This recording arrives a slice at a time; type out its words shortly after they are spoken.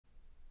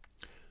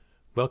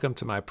Welcome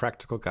to my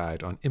practical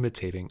guide on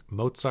imitating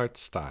Mozart's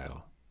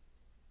style.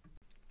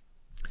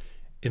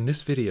 In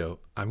this video,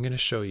 I'm going to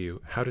show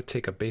you how to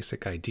take a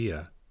basic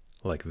idea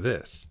like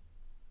this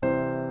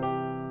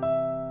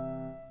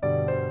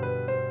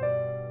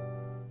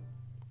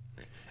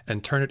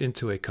and turn it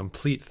into a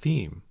complete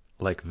theme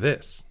like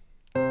this.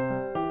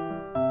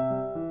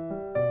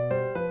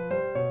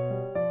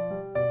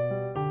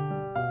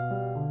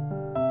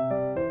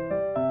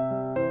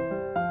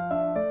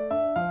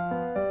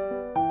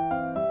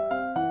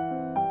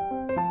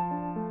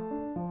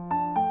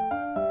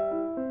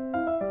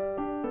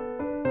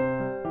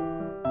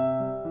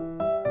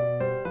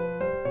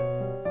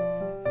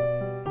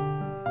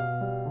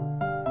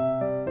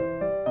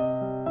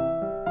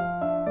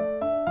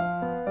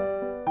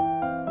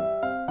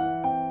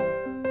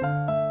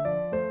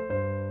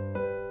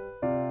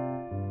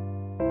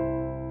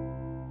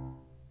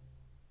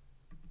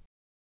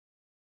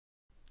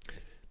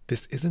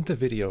 This isn't a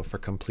video for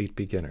complete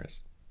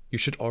beginners. You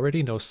should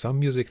already know some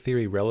music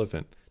theory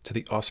relevant to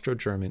the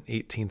Austro-German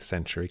 18th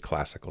century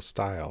classical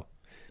style.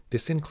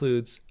 This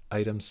includes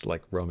items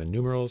like Roman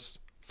numerals,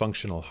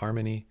 functional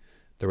harmony,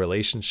 the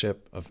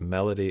relationship of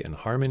melody and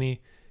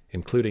harmony,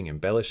 including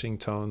embellishing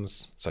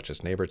tones, such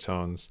as neighbor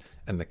tones,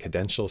 and the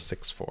cadential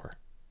 6/4.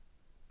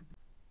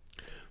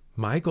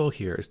 My goal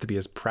here is to be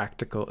as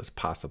practical as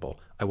possible.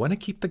 I want to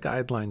keep the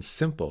guidelines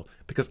simple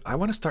because I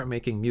want to start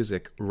making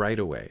music right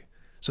away.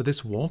 So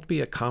this won't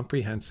be a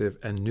comprehensive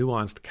and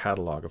nuanced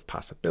catalog of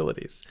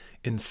possibilities.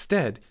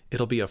 Instead,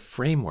 it'll be a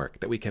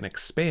framework that we can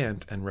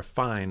expand and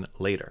refine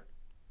later.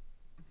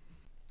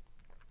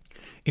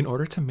 In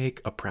order to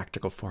make a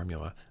practical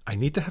formula, I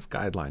need to have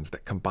guidelines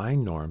that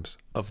combine norms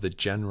of the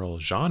general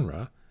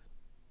genre,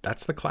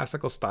 that's the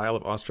classical style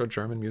of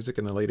Austro-German music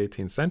in the late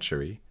 18th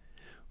century,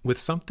 with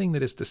something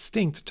that is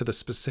distinct to the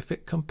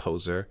specific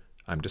composer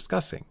I'm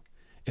discussing.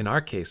 In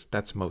our case,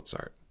 that's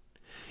Mozart.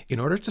 In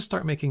order to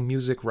start making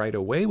music right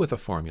away with a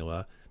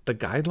formula, the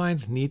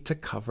guidelines need to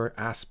cover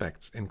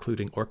aspects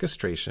including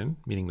orchestration,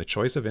 meaning the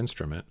choice of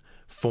instrument,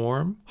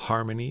 form,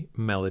 harmony,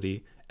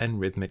 melody, and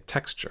rhythmic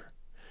texture.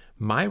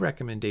 My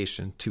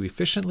recommendation to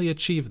efficiently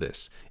achieve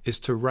this is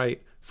to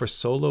write for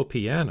solo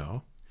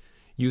piano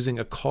using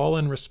a call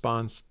and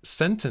response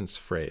sentence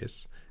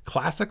phrase,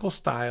 classical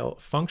style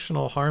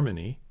functional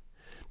harmony,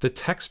 the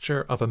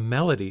texture of a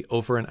melody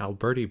over an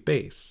Alberti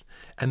bass,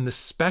 and the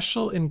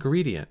special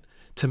ingredient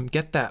to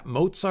get that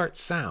Mozart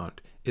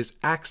sound is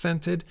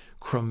accented,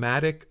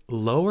 chromatic,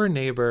 lower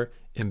neighbor,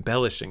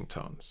 embellishing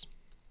tones.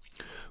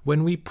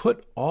 When we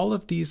put all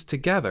of these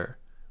together,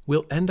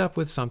 we'll end up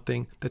with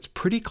something that's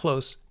pretty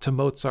close to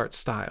Mozart's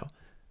style.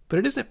 But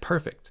it isn't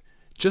perfect.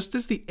 Just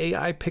as the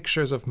AI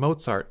pictures of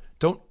Mozart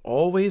don't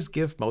always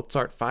give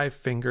Mozart 5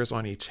 fingers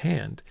on each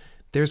hand,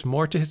 there's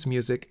more to his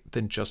music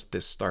than just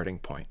this starting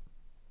point.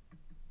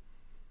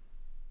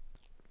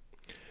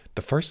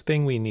 The first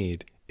thing we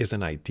need is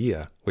an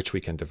idea which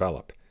we can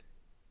develop.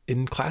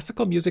 In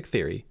classical music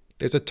theory,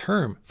 there's a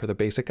term for the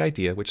basic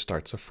idea which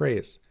starts a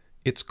phrase.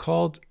 It's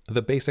called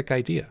the basic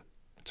idea.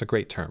 It's a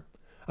great term.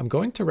 I'm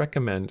going to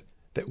recommend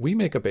that we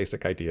make a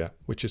basic idea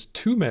which is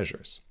 2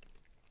 measures.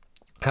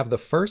 Have the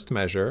first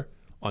measure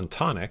on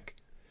tonic,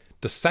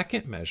 the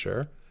second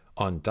measure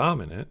on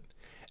dominant,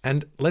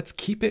 and let's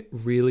keep it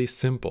really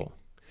simple.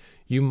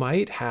 You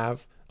might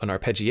have an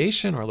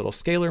arpeggiation or a little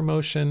scalar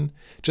motion.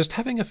 Just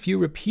having a few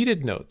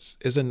repeated notes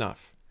is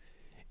enough.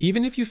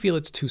 Even if you feel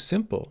it's too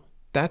simple,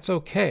 that's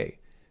okay,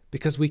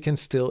 because we can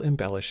still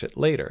embellish it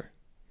later.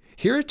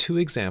 Here are 2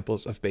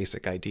 examples of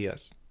basic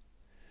ideas.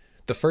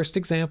 The first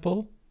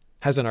example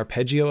has an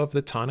arpeggio of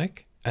the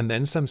tonic and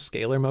then some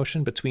scalar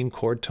motion between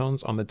chord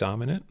tones on the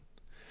dominant.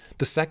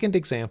 The second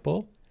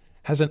example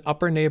has an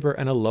upper neighbor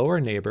and a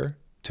lower neighbor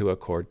to a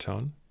chord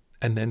tone,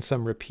 and then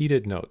some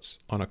repeated notes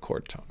on a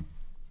chord tone.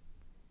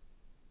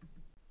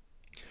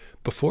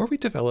 Before we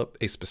develop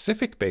a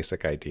specific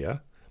basic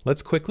idea,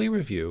 let's quickly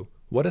review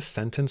what a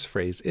sentence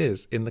phrase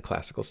is in the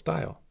classical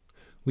style.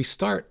 We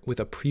start with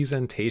a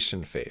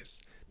presentation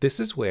phase.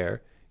 This is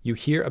where you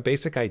hear a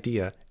basic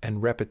idea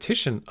and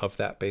repetition of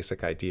that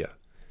basic idea.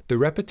 The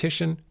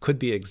repetition could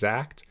be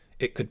exact,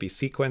 it could be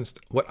sequenced.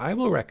 What I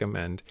will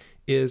recommend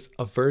is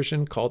a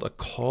version called a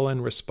call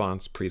and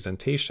response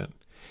presentation.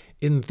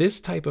 In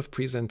this type of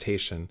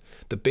presentation,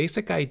 the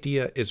basic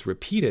idea is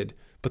repeated,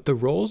 but the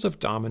roles of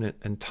dominant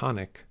and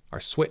tonic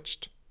are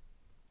switched.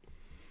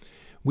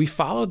 We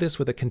follow this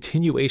with a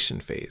continuation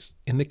phase.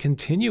 In the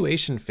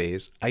continuation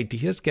phase,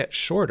 ideas get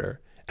shorter,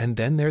 and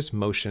then there's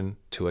motion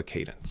to a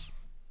cadence.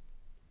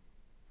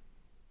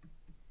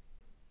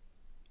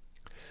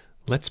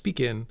 Let's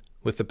begin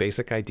with the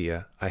basic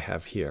idea I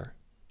have here.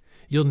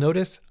 You'll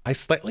notice I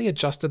slightly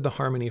adjusted the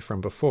harmony from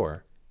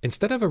before.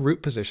 Instead of a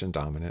root position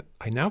dominant,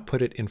 I now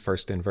put it in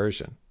first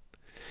inversion.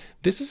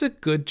 This is a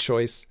good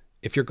choice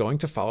if you're going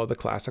to follow the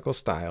classical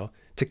style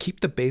to keep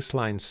the bass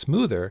line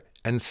smoother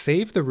and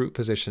save the root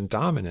position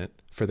dominant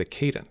for the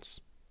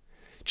cadence.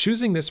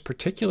 Choosing this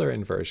particular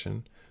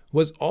inversion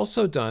was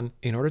also done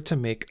in order to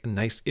make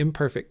nice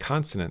imperfect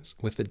consonants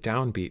with the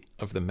downbeat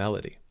of the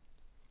melody.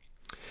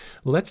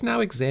 Let's now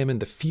examine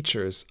the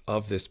features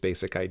of this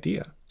basic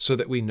idea so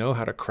that we know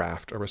how to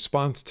craft a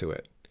response to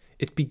it.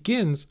 It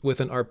begins with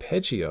an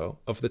arpeggio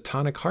of the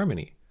tonic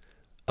harmony,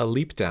 a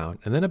leap down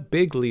and then a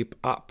big leap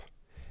up,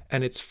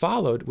 and it's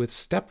followed with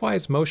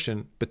stepwise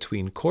motion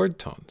between chord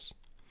tones.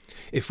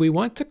 If we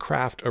want to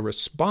craft a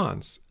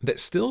response that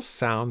still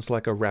sounds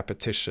like a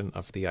repetition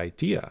of the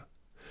idea,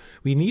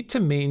 we need to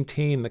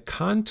maintain the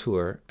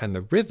contour and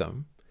the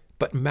rhythm,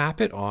 but map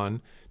it on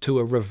to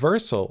a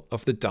reversal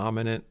of the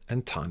dominant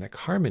and tonic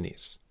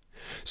harmonies.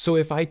 So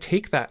if I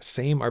take that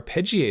same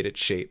arpeggiated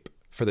shape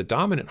for the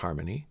dominant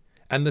harmony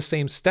and the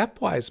same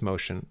stepwise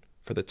motion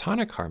for the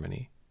tonic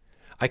harmony,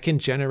 I can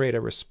generate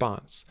a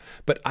response.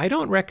 But I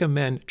don't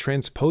recommend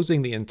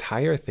transposing the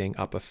entire thing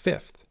up a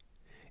fifth.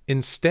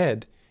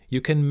 Instead, you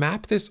can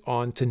map this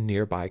on to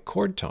nearby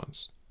chord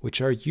tones,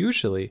 which are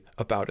usually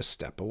about a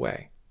step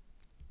away.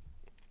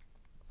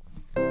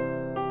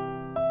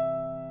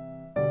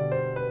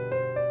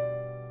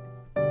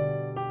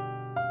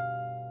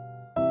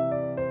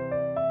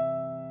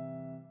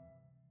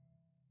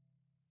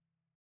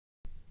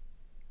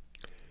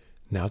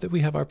 Now that we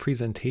have our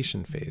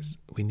presentation phase,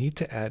 we need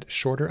to add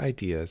shorter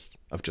ideas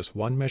of just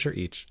one measure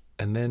each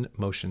and then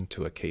motion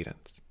to a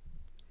cadence.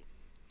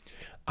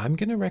 I'm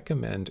going to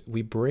recommend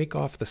we break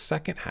off the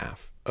second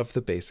half of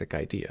the basic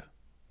idea.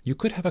 You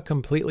could have a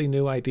completely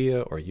new idea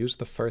or use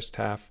the first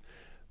half,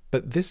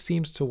 but this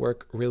seems to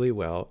work really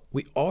well.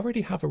 We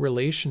already have a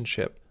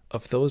relationship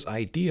of those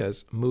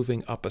ideas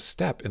moving up a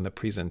step in the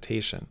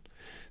presentation.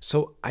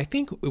 So I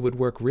think it would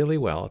work really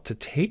well to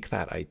take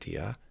that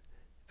idea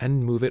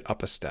and move it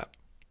up a step.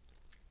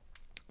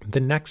 The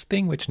next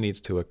thing which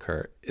needs to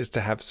occur is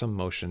to have some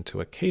motion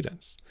to a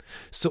cadence.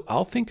 So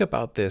I'll think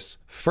about this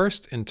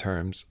first in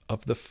terms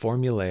of the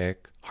formulaic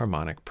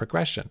harmonic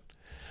progression.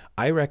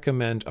 I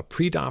recommend a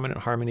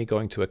predominant harmony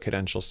going to a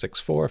cadential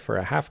 6/4 for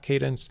a half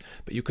cadence,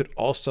 but you could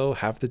also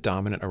have the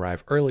dominant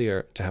arrive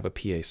earlier to have a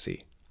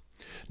PAC.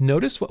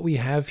 Notice what we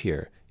have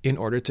here in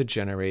order to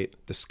generate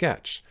the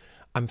sketch.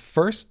 I'm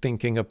first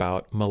thinking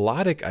about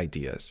melodic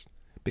ideas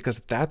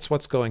because that's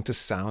what's going to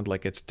sound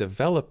like it's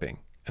developing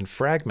and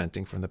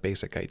fragmenting from the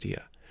basic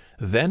idea.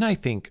 Then I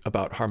think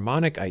about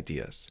harmonic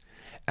ideas.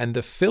 And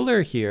the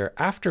filler here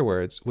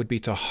afterwards would be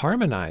to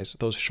harmonize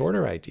those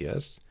shorter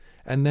ideas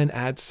and then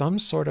add some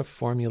sort of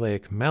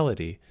formulaic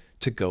melody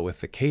to go with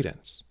the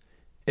cadence.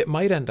 It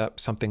might end up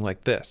something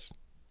like this.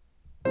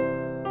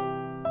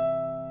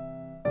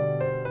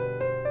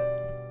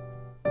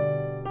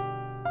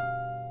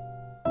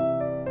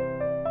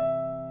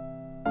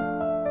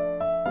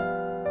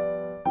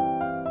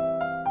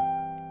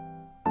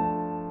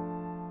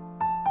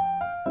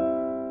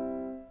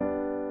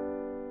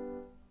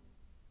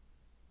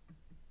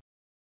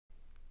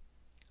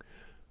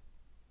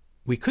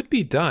 We could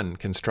be done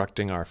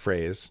constructing our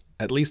phrase,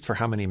 at least for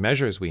how many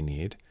measures we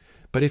need,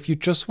 but if you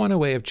just want a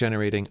way of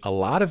generating a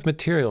lot of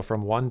material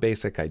from one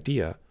basic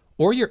idea,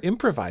 or you're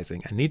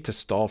improvising and need to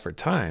stall for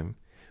time,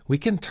 we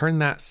can turn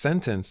that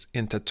sentence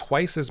into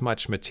twice as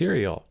much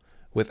material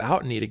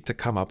without needing to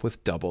come up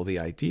with double the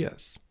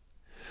ideas.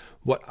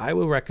 What I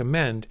will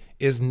recommend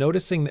is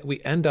noticing that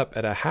we end up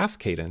at a half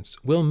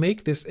cadence will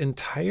make this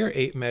entire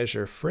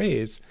 8-measure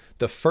phrase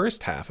the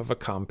first half of a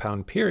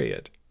compound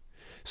period.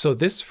 So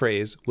this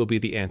phrase will be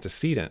the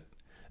antecedent.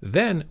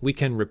 Then we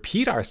can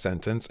repeat our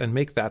sentence and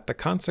make that the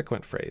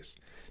consequent phrase.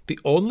 The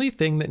only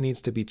thing that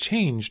needs to be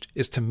changed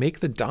is to make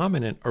the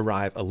dominant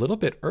arrive a little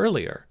bit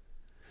earlier.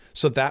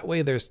 So that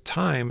way there's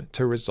time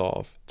to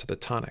resolve to the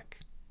tonic.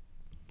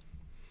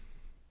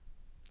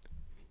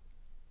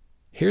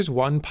 Here's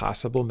one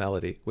possible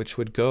melody which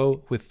would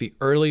go with the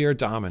earlier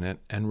dominant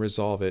and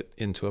resolve it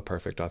into a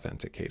perfect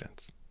authentic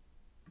cadence.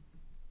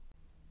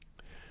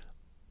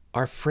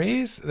 Our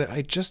phrase that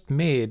I just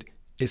made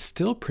is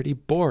still pretty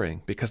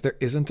boring because there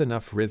isn't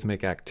enough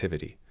rhythmic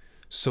activity.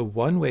 So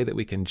one way that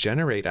we can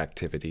generate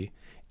activity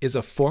is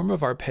a form of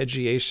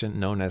arpeggiation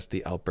known as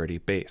the Alberti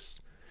bass.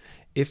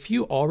 If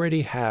you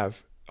already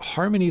have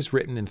harmonies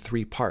written in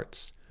 3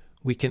 parts,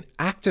 we can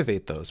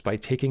activate those by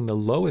taking the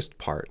lowest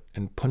part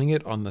and putting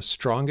it on the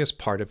strongest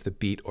part of the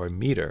beat or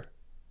meter.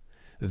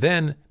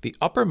 Then the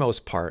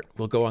uppermost part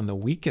will go on the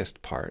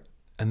weakest part,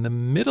 and the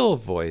middle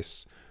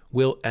voice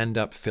will end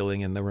up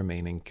filling in the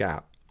remaining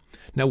gap.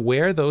 Now,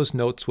 where those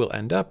notes will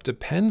end up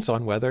depends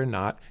on whether or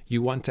not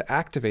you want to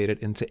activate it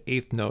into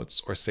 8th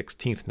notes or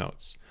 16th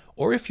notes,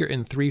 or if you're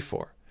in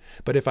 3/4.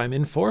 But if I'm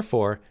in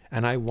 4/4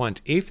 and I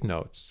want 8th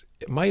notes,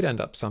 it might end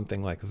up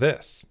something like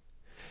this.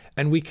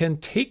 And we can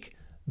take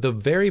the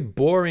very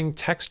boring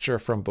texture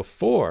from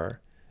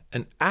before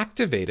and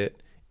activate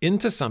it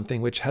into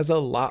something which has a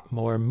lot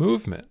more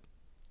movement,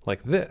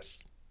 like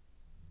this.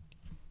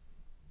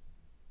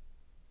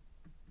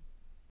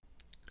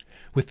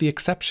 With the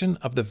exception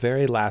of the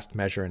very last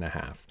measure and a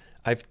half,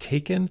 I've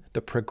taken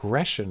the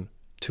progression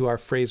to our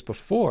phrase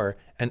before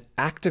and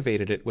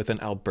activated it with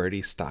an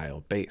Alberti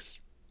style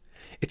bass.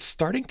 It's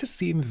starting to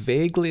seem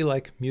vaguely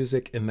like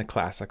music in the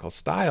classical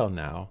style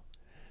now,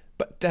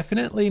 but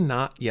definitely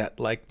not yet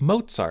like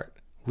Mozart,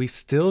 we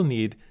still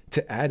need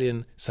to add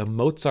in some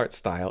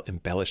Mozart-style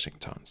embellishing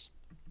tones.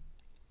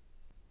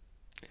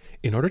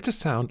 In order to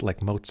sound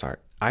like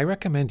Mozart, I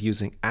recommend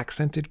using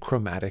accented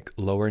chromatic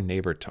lower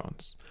neighbor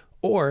tones,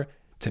 or,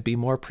 to be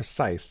more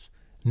precise,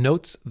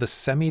 notes the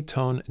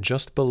semitone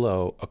just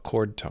below a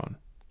chord tone,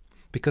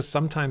 because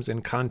sometimes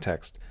in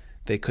context,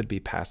 they could be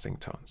passing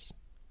tones.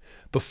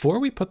 Before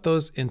we put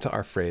those into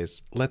our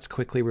phrase, let's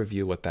quickly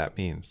review what that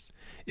means.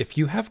 If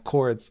you have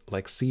chords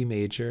like C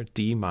major,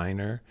 D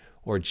minor,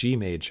 or G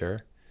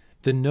major,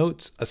 the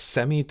notes a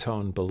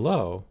semitone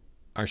below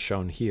are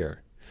shown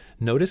here.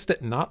 Notice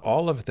that not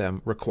all of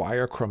them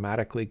require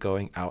chromatically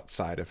going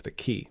outside of the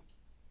key.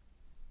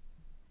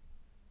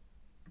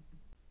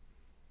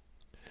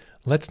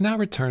 Let's now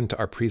return to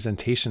our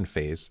presentation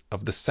phase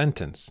of the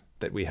sentence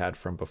that we had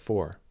from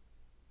before.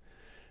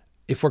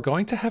 If we're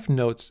going to have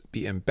notes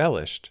be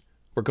embellished,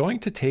 we're going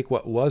to take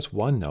what was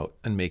one note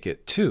and make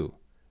it two,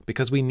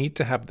 because we need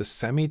to have the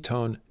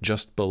semitone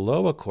just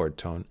below a chord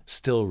tone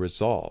still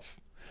resolve.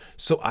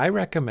 So I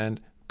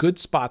recommend good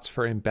spots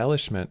for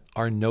embellishment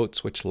are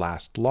notes which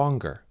last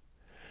longer.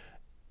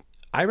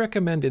 I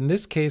recommend in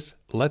this case,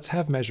 let's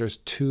have measures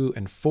 2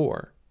 and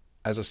 4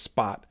 as a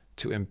spot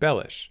to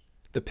embellish.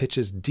 The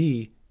pitches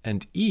D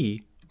and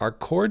E are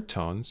chord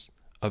tones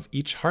of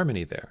each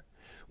harmony there.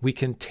 We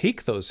can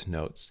take those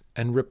notes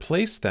and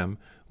replace them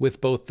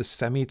with both the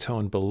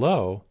semitone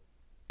below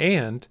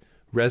and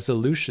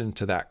resolution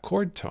to that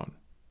chord tone.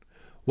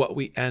 What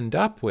we end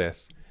up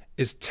with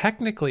is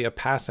technically a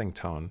passing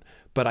tone,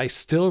 but I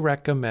still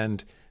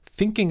recommend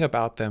thinking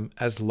about them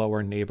as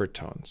lower neighbor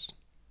tones.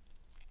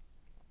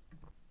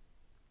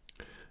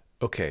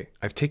 Okay,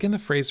 I've taken the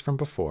phrase from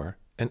before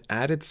and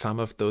added some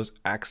of those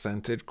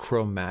accented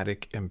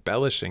chromatic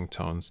embellishing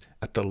tones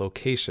at the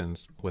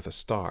locations with a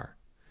star.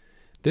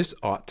 This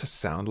ought to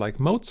sound like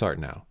Mozart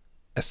now,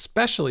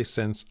 especially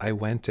since I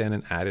went in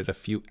and added a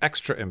few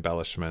extra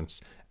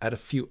embellishments at a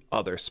few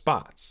other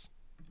spots.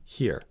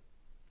 Here.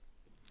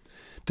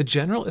 The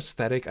general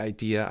aesthetic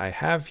idea I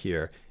have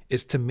here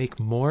is to make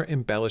more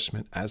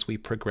embellishment as we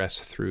progress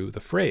through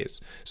the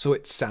phrase, so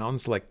it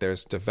sounds like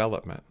there's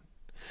development.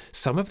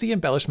 Some of the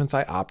embellishments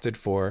I opted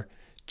for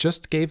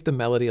just gave the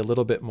melody a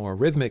little bit more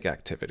rhythmic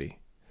activity,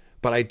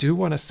 but I do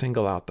want to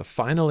single out the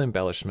final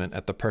embellishment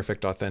at the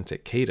perfect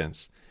authentic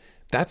cadence.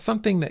 That's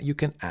something that you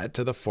can add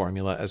to the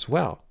formula as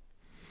well.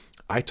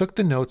 I took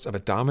the notes of a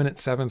dominant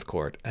 7th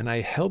chord and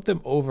I held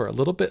them over a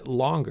little bit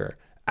longer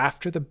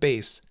after the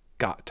bass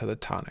got to the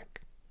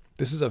tonic.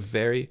 This is a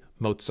very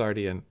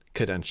Mozartian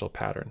cadential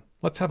pattern.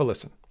 Let's have a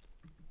listen.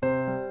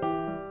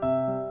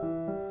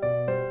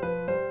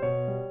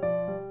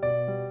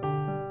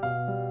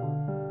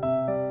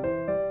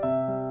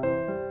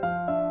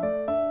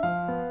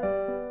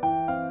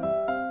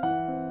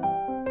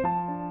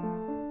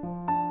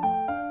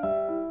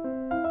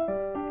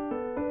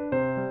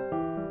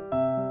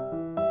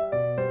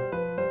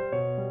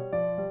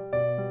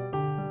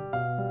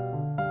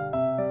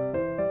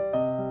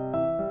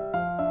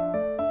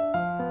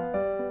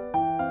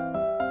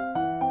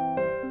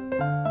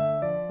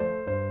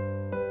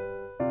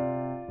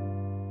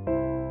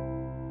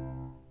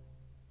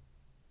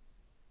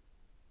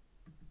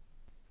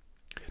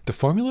 The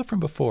formula from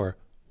before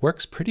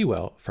works pretty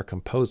well for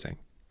composing,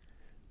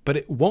 but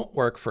it won't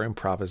work for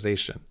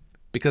improvisation,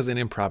 because in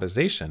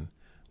improvisation,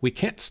 we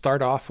can't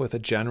start off with a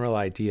general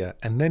idea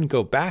and then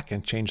go back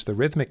and change the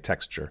rhythmic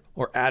texture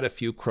or add a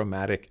few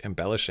chromatic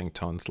embellishing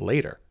tones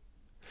later.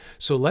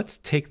 So let's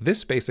take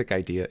this basic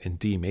idea in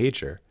D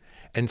major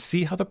and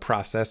see how the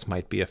process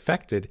might be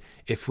affected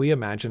if we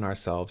imagine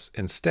ourselves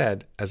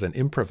instead as an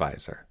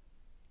improviser.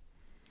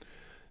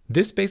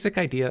 This basic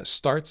idea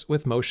starts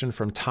with motion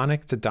from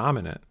tonic to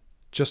dominant,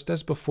 just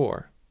as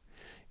before.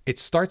 It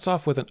starts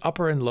off with an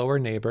upper and lower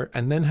neighbor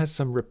and then has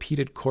some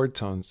repeated chord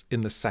tones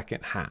in the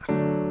second half.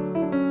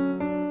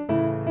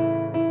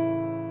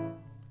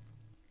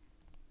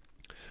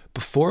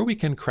 Before we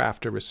can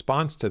craft a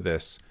response to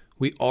this,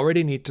 we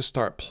already need to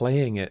start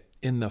playing it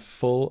in the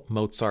full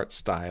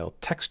Mozart-style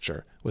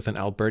texture with an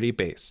Alberti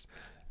bass.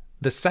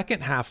 The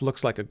second half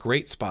looks like a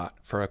great spot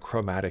for a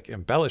chromatic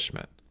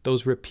embellishment.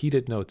 Those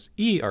repeated notes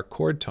E are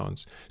chord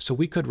tones, so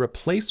we could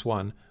replace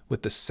one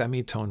with the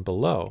semitone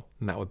below,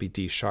 and that would be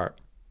D sharp.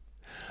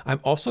 I'm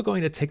also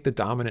going to take the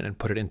dominant and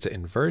put it into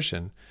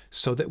inversion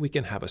so that we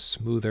can have a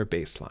smoother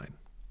bass line.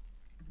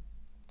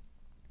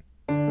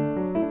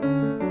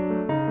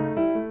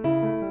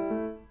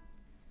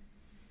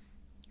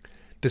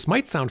 This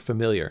might sound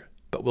familiar,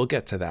 but we'll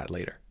get to that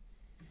later.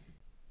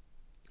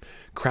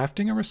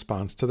 Crafting a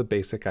response to the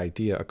basic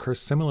idea occurs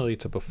similarly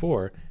to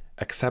before,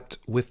 except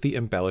with the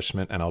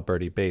embellishment and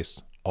Alberti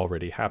bass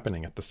already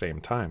happening at the same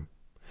time.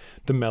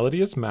 The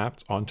melody is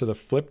mapped onto the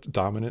flipped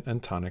dominant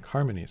and tonic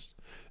harmonies.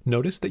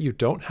 Notice that you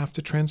don't have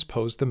to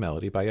transpose the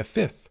melody by a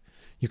fifth.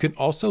 You can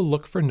also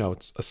look for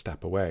notes a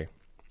step away.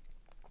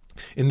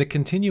 In the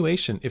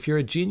continuation, if you're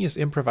a genius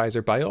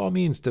improviser, by all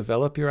means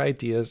develop your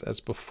ideas as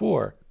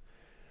before,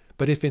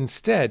 But if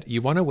instead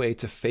you want a way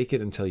to fake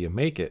it until you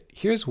make it,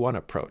 here's one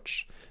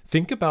approach.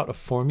 Think about a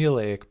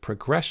formulaic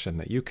progression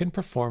that you can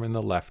perform in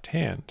the left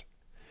hand.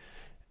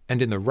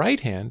 And in the right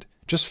hand,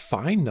 just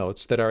find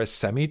notes that are a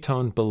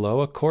semitone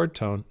below a chord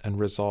tone and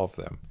resolve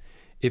them.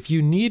 If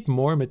you need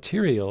more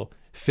material,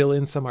 fill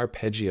in some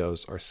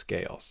arpeggios or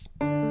scales.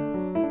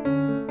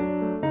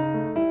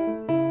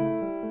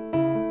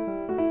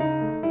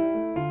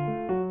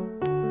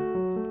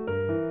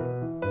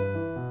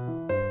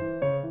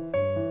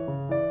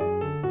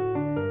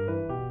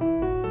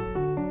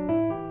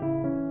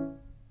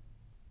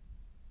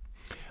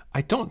 I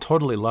don't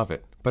totally love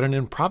it, but in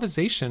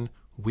improvisation,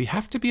 we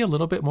have to be a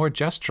little bit more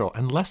gestural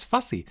and less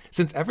fussy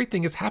since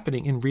everything is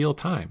happening in real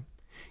time.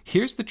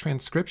 Here's the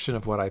transcription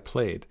of what I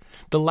played.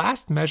 The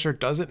last measure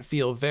doesn't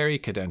feel very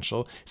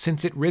cadential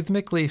since it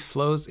rhythmically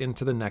flows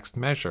into the next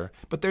measure,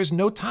 but there's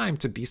no time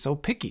to be so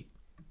picky.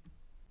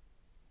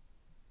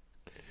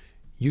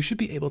 You should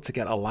be able to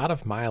get a lot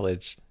of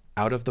mileage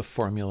out of the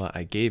formula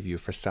I gave you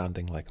for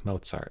sounding like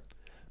Mozart,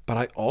 but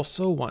I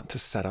also want to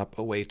set up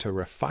a way to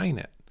refine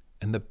it.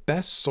 And the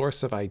best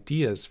source of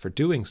ideas for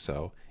doing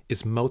so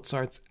is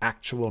Mozart's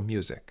actual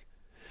music.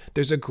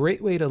 There's a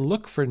great way to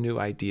look for new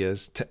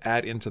ideas to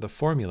add into the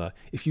formula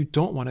if you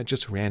don't want to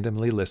just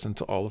randomly listen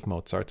to all of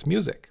Mozart's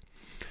music.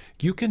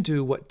 You can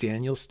do what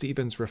Daniel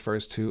Stevens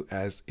refers to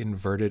as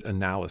inverted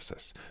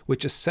analysis,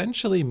 which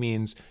essentially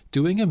means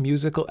doing a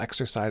musical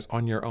exercise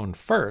on your own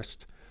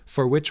first,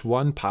 for which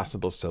one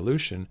possible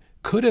solution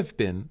could have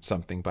been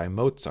something by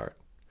Mozart.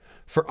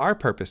 For our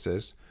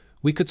purposes,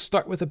 we could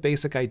start with a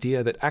basic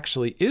idea that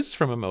actually is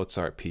from a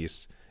Mozart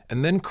piece,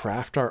 and then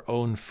craft our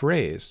own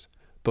phrase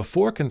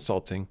before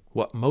consulting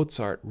what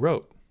Mozart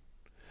wrote.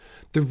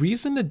 The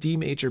reason the D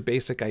major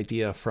basic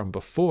idea from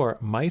before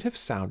might have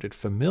sounded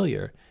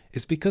familiar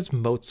is because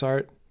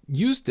Mozart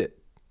used it.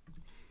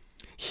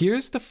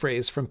 Here's the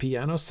phrase from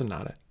Piano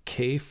Sonata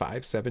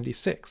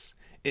K576.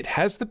 It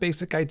has the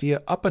basic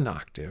idea up an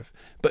octave,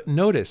 but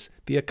notice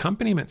the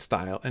accompaniment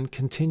style and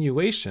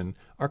continuation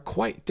are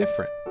quite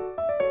different.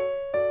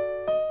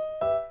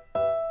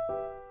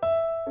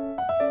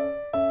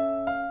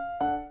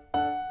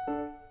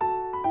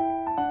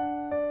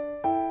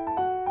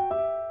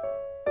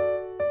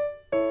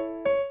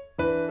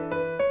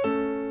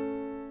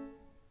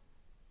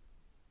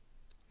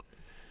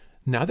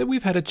 Now that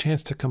we've had a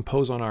chance to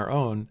compose on our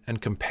own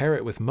and compare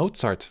it with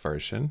Mozart's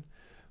version,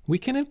 we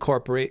can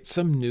incorporate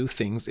some new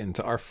things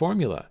into our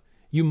formula.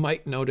 You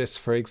might notice,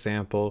 for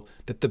example,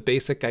 that the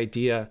basic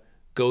idea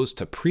goes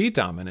to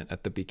predominant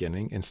at the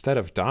beginning instead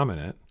of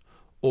dominant,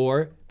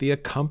 or the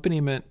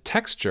accompaniment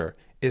texture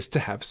is to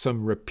have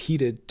some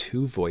repeated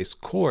two-voice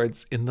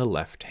chords in the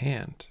left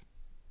hand.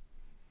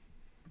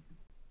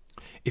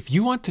 If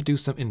you want to do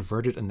some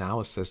inverted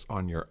analysis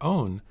on your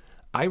own,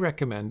 I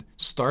recommend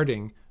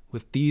starting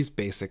with these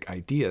basic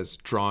ideas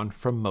drawn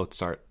from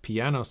Mozart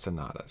piano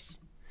sonatas.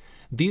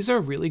 These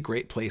are really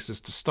great places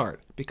to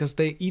start because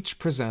they each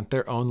present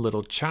their own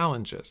little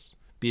challenges,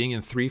 being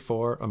in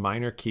 3/4, a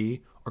minor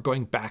key, or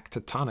going back to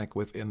tonic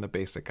within the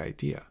basic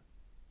idea.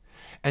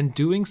 And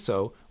doing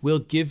so will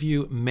give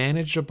you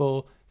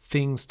manageable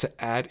things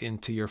to add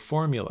into your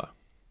formula.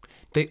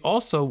 They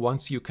also,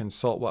 once you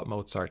consult what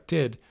Mozart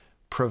did,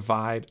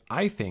 provide,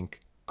 I think,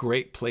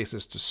 great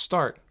places to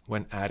start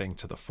when adding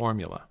to the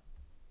formula.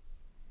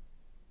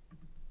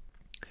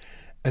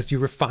 As you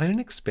refine and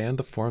expand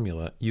the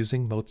formula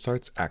using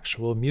Mozart's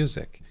actual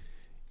music,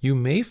 you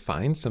may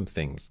find some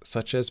things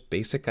such as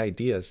basic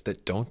ideas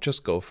that don't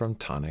just go from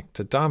tonic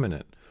to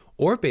dominant,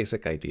 or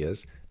basic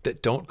ideas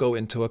that don't go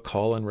into a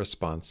call and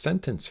response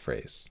sentence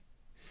phrase.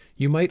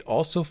 You might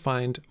also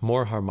find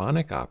more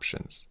harmonic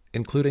options,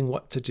 including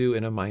what to do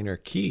in a minor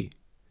key,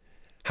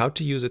 how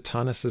to use a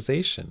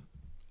tonicization,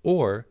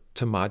 or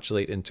to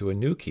modulate into a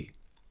new key.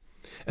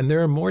 And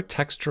there are more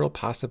textural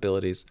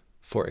possibilities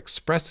for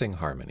expressing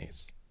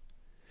harmonies.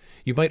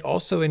 You might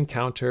also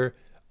encounter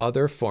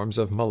other forms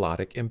of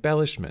melodic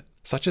embellishment,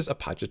 such as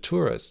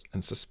appoggiaturas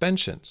and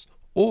suspensions,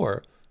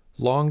 or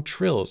long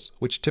trills,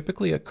 which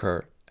typically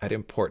occur at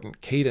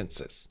important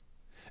cadences.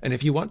 And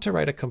if you want to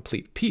write a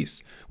complete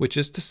piece, which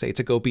is to say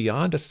to go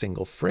beyond a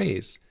single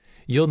phrase,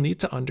 you'll need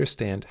to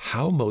understand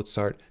how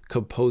Mozart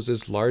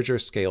composes larger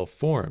scale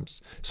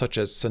forms, such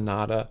as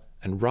sonata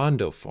and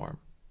rondo form.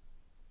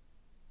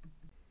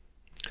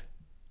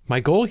 My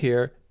goal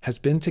here has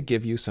been to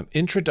give you some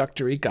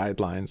introductory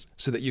guidelines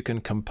so that you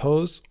can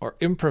compose or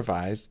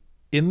improvise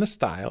in the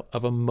style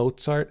of a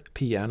Mozart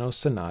piano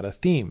sonata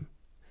theme.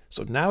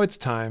 So now it's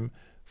time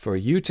for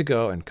you to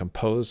go and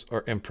compose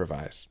or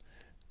improvise.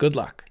 Good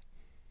luck.